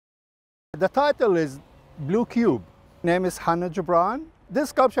The title is Blue Cube. Name is Hanna Jubran. This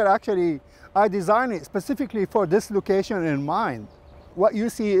sculpture actually, I designed it specifically for this location in mind. What you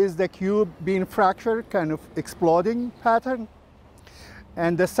see is the cube being fractured, kind of exploding pattern.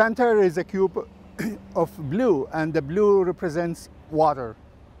 And the center is a cube of blue, and the blue represents water.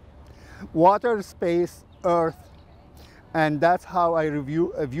 Water, space, earth, and that's how I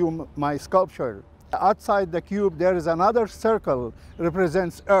view my sculpture. Outside the cube, there is another circle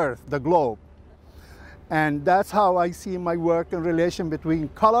represents Earth, the globe. And that's how I see my work in relation between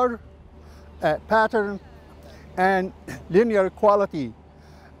color, pattern, and linear quality.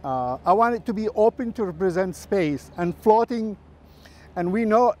 I want it to be open to represent space and floating. And we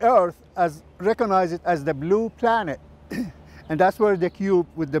know Earth recognize it as the blue planet. And that's where the cube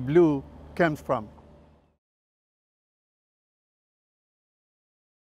with the blue comes from.